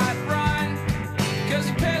Spot run, 'cause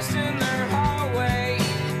he pissed in their hallway.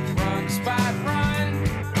 Run, Spot,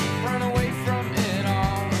 run away from it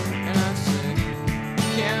all. And I said,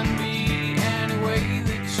 can be any way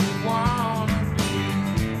that you wanna be.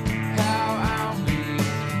 How I'll be,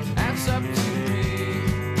 that's up to me.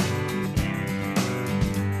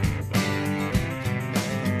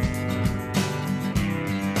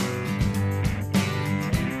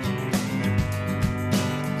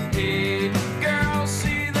 Hey, girl,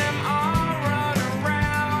 see them all run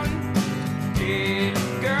around. Hey,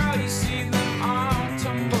 girl, you see them all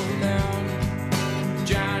tumble down.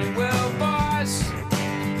 Johnny will boss,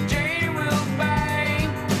 Janie will bang,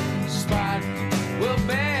 Spot will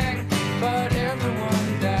beg, but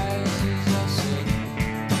everyone dies. As I said,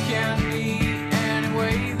 can be any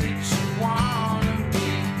way that you wanna be.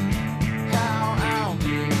 How I'll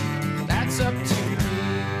be, that's up to me.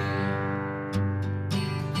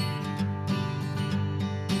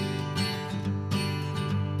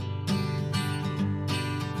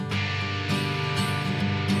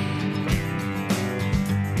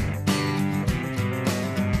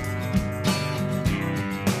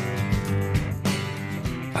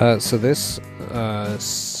 So this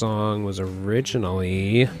song was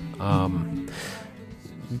originally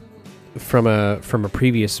from a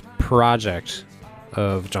previous project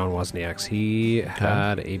of John Wozniak's. He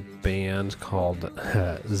had a band called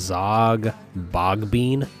Zog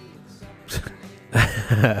Bogbean.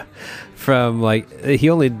 From like he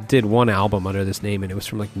only did one album under this name, and it was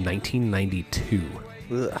from like 1992.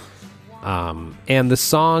 And the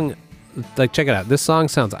song, like, check it out. This song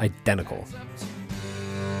sounds identical.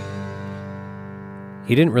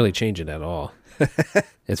 He didn't really change it at all.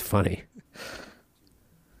 It's funny.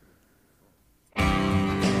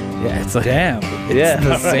 Yeah, it's like Damn. it's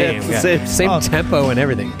the same. It's the Yeah. same song. Tempo and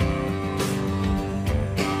everything.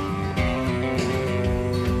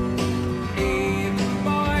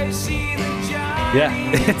 Yeah.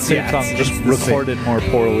 It's same song, just it's the same. recorded more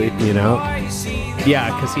poorly. You know?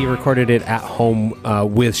 Yeah, because he recorded it at home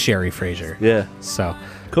with Sherry Fraser. Yeah. So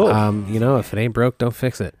Cool. If it ain't broke, don't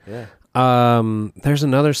fix it. Yeah. There's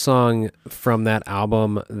another song from that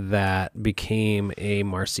album that became a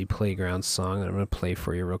Marcy Playground song that I'm going to play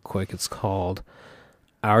for you real quick. It's called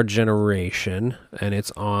Our Generation, and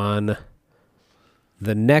it's on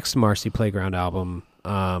the next Marcy Playground album,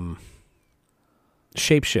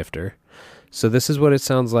 Shapeshifter. So this is what it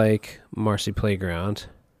sounds like, Marcy Playground.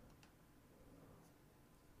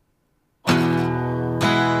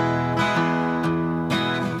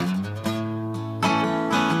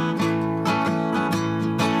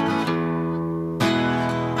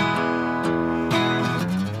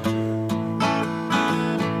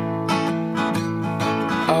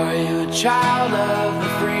 Are you a child of the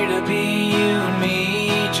free to be you and me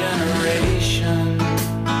generation?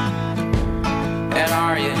 And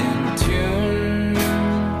are you in tune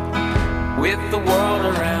with the world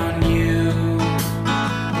around you?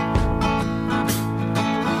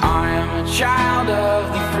 I am a child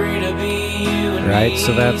of the free to be you and Right, me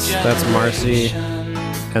so that's Marcy,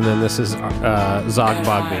 generation. and then this is Zog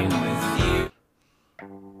Bogbean. With you.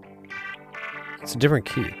 It's a different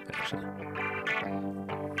key, actually.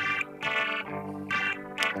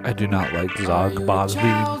 I do not like Zog Bosby.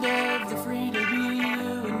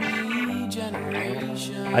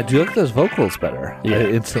 I do like those vocals better. Yeah. I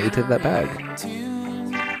instantly take that back.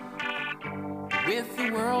 With the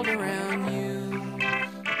world around you.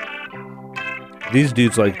 These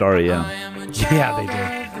dudes liked REM. Yeah, they do.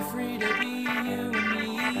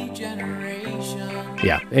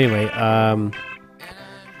 Yeah. Anyway,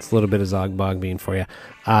 it's a little bit of Zog Bogbean for you.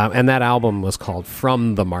 And that album was called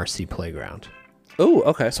From the Marcy Playground. Oh,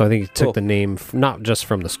 okay. So I think he took Cool. the name not just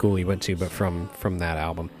from the school he went to, but from that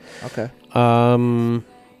album. Okay.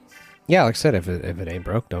 Yeah, like I said, if it ain't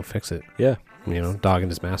broke, don't fix it. Yeah. You know, Dog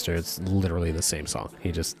and His Master, it's literally the same song.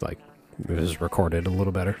 He just like it was recorded a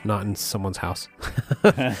little better, not in someone's house.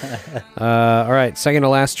 All right, second to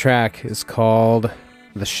last track is called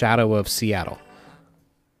The Shadow of Seattle.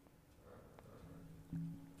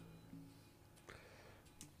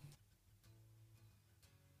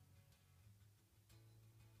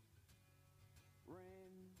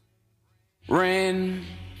 Rain,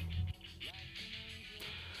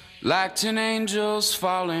 like 10 angels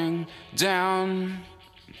falling down,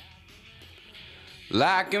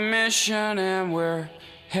 like a mission, and we're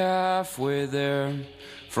halfway there,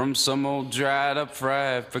 from some old dried up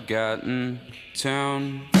fried forgotten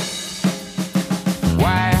town.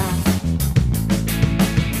 Why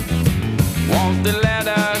won't they let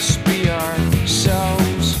us be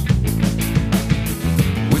ourselves?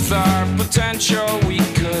 With our potential we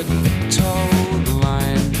could toe the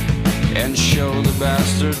line and show the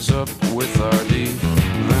bastards up with our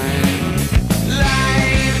divine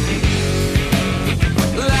light,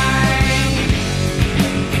 light,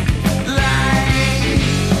 light,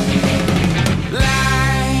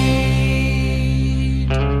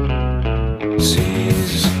 light.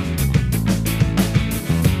 Seize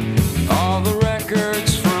all the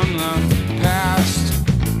records from the past,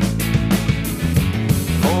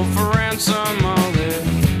 hold for ransom all their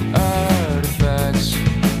artifacts.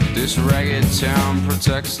 This ragged town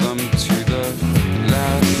protects them to the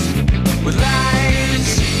last. With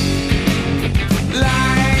lights,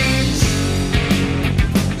 lights,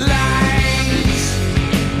 lights,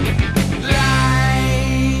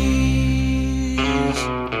 lights.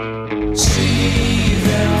 See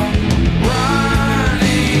them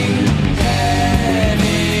running,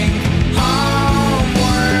 heading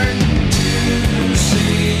homeward to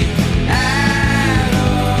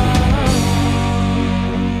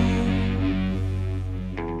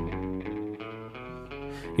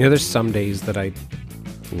You know, there's some days that I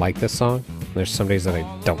like this song. There's some days that I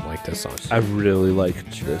don't like this song. I really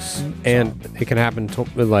liked this. And it can happen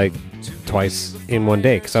like twice in one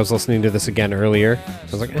day. Because I was listening to this again earlier.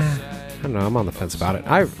 I was like, I don't know. I'm on the fence about it.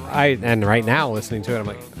 And right now listening to it, I'm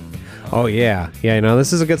like, oh yeah, you know,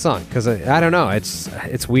 this is a good song. Because I don't know.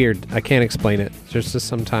 It's weird. I can't explain it. There's just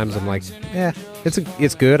sometimes I'm like,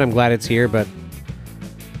 it's good. I'm glad it's here. But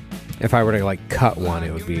if I were to like cut one,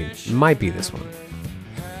 it might be this one.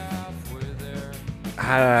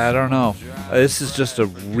 I don't know. This is just a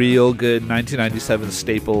real good 1997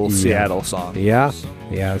 staple Seattle song. Yeah,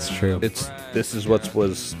 it's true. This is what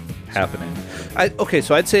was happening.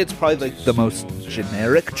 So I'd say it's probably like the most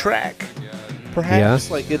generic track, perhaps.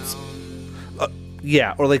 Yeah. Like it's,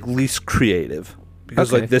 or like least creative.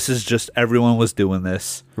 Because Okay. like this is just everyone was doing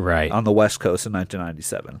this Right. on the West Coast in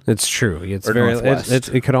 1997. It's true. It's Or very. Northwest.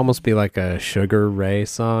 It could almost be like a Sugar Ray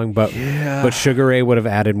song, but Sugar Ray would have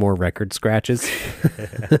added more record scratches.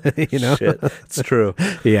 You know. Shit, it's true.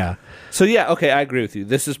 Yeah. So yeah, okay, I agree with you.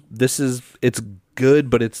 This is it's good,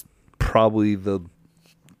 but it's probably the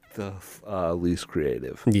least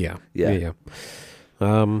creative. Yeah. Yeah. Yeah.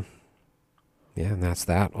 And that's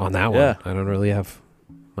that on that Yeah. one. I don't really have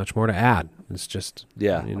much more to add. It's just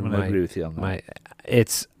Yeah, you know, I'm gonna agree with you on that.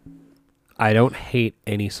 I don't hate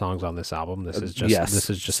any songs on this album. This is just yes,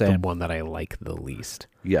 the same. one that I like the least.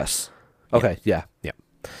 Yes. Okay. Yeah. Yep.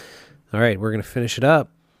 All right, we're gonna finish it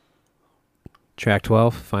up. Track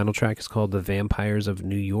 12, final track is called "The Vampires of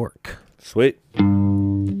New York." Sweet.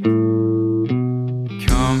 Come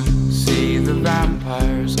see the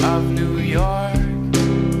vampires of New York.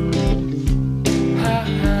 Ha,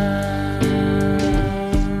 ha.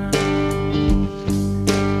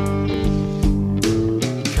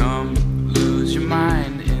 Come lose your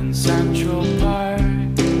mind in Central Park.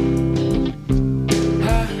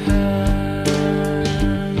 Ha, ha.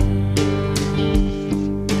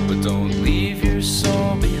 But don't leave your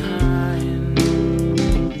soul behind.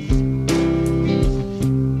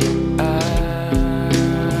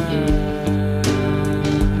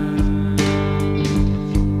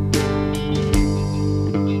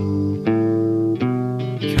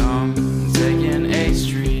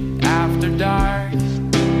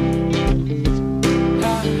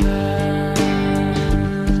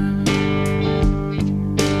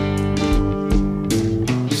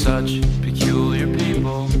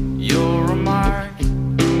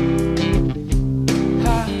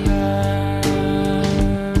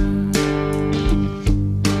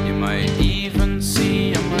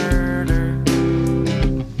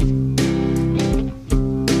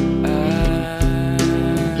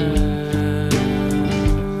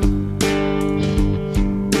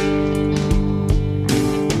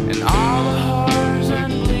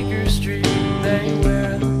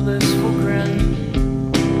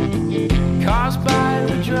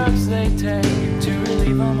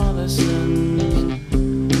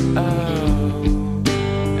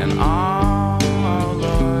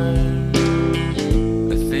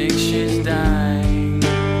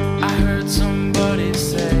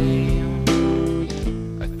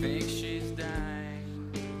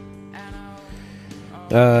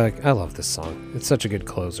 I love this song. It's such a good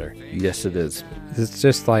closer. Yes, it is. It's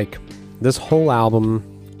just like this whole album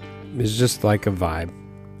is just like a vibe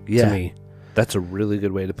Yeah. to me. That's a really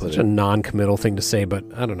good way to put Such it. a non-committal thing to say, but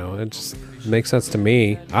I don't know. It just makes sense to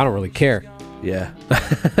me. I don't really care. Yeah.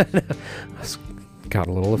 Got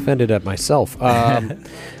a little offended at myself.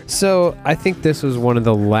 So I think this was one of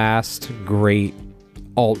the last great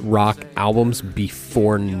alt rock albums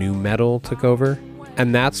before nu metal took over,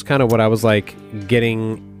 and that's kind of what I was like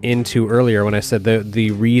getting into earlier when I said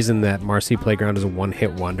the reason that Marcy Playground is a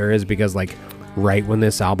one-hit wonder is because like right when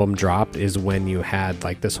this album dropped is when you had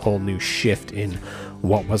like this whole new shift in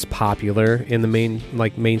what was popular in the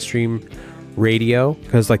mainstream radio,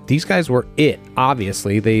 because like these guys were it.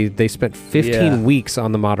 Obviously they spent 15 weeks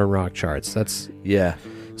on the modern rock charts. That's Yeah.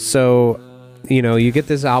 so, you know, you get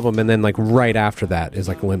this album and then like right after that is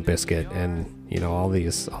like Limp Bizkit and, you know, all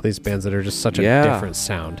these bands that are just such a different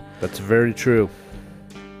sound. That's very true.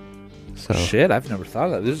 So Shit, I've never thought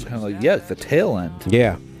of that. This is kind of like, the tail end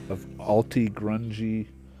yeah, of alty, grungy.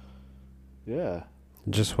 Yeah.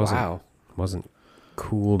 it just wasn't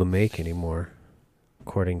cool to make anymore,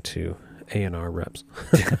 according to A&R reps.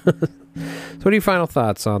 So what are your final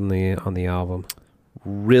thoughts on the album?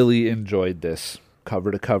 Really enjoyed this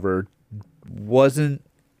cover to cover. Wasn't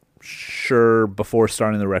sure before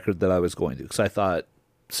starting the record that I was going to, because I thought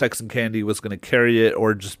Sex and Candy was going to carry it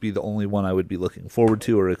or just be the only one I would be looking forward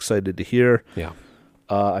to or excited to hear. Yeah.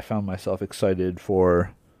 I found myself excited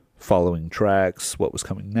for following tracks, what was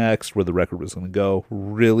coming next, where the record was going to go.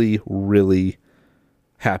 Really, really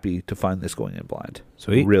happy to find this going in blind.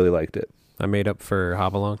 Sweet. Really liked it. I made up for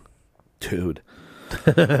Hopalong. Dude.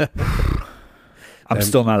 I'm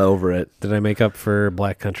still not over it. Did I make up for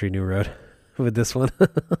Black Country New Road with this one?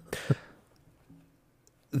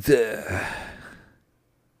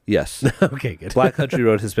 Yes. Okay, good. Black Country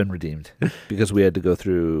Road has been redeemed because we had to go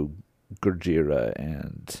through Gurjira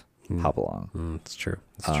and Hopalong. It's true.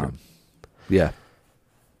 It's true. Yeah.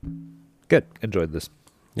 Good. Enjoyed this.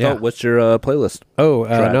 Yeah. Oh, what's your playlist? Oh,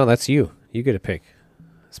 track? no, that's you. You get to pick.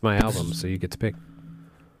 It's my album, so you get to pick.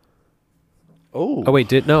 Oh. Oh, wait,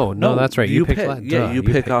 no, No, that's right. you picked pick- last. yeah, you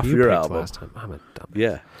pick off your picked album. last time. I'm a dumb.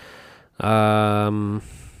 Yeah.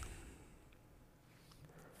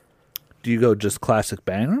 Do you go just classic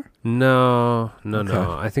banger? No. Okay.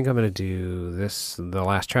 I think I'm gonna do the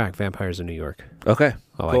last track, "Vampires of New York." Okay.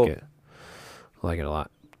 I Cool. like it. I like it a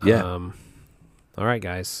lot. Yeah. All right,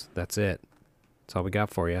 guys, that's it. That's all we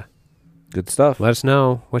got for you. Good stuff. Let us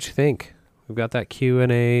know what you think. We've got that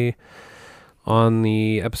Q&A on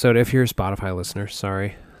the episode. If you're a Spotify listener,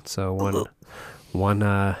 sorry. So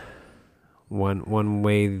one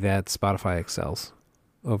way that Spotify excels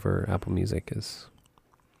over Apple Music is,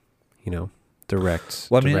 you know, direct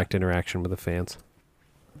interaction with the fans.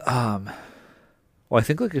 Well, I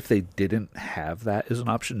think like if they didn't have that as an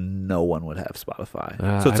option, no one would have Spotify.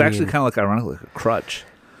 So it's actually kind of like ironically like a crutch.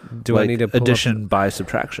 Do like I need to pull addition by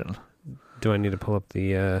subtraction? Do I need to pull up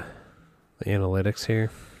the analytics here?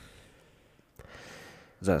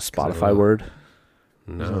 Is that a 'Cause I Spotify will. word?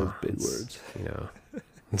 No, Those big it's, words. You know,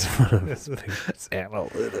 it's one of those big It's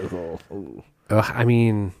analytical. Ooh. I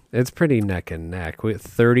mean, it's pretty neck and neck.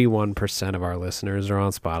 31% of our listeners are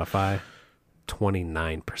on Spotify.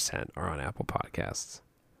 29% are on Apple Podcasts.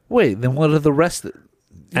 Wait, then what are the rest?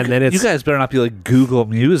 And then it's you guys better not be like Google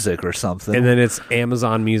Music or something. and then it's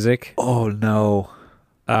Amazon Music. oh no.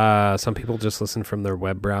 Some people just listen from their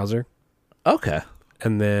web browser, Okay.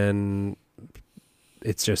 and then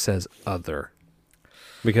it just says other,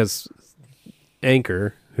 because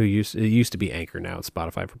Anchor, it used to be Anchor, now it's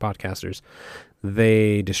Spotify for podcasters.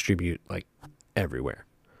 They distribute like everywhere.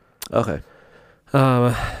 Okay.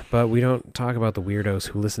 But we don't talk about the weirdos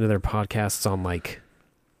who listen to their podcasts on like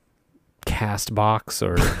Castbox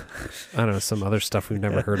or I don't know, some other stuff we've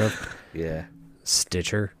never heard of. Yeah.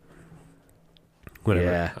 Stitcher.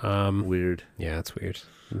 Whatever. Yeah. Weird. Yeah, it's weird.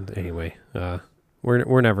 Anyway,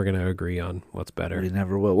 we're never gonna agree on what's better. We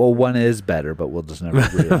never will. Well, one is better, but we'll just never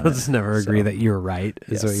agree on We'll just it. never agree So, that you're right,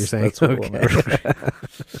 is what yes, you're saying. that's what we'll Okay.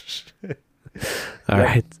 never- All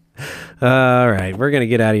right. All right. We're gonna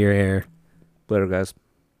get out of your hair. Later, guys.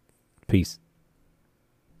 Peace.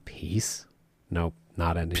 Peace? Nope.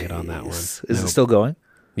 Not ending it on that one. Is Nope. it still going?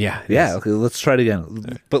 Yeah. it Yeah. is. Okay. Let's try it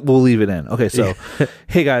again, but we'll leave it in. Okay. So,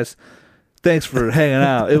 hey guys, thanks for hanging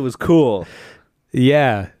out. It was cool.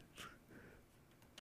 Yeah.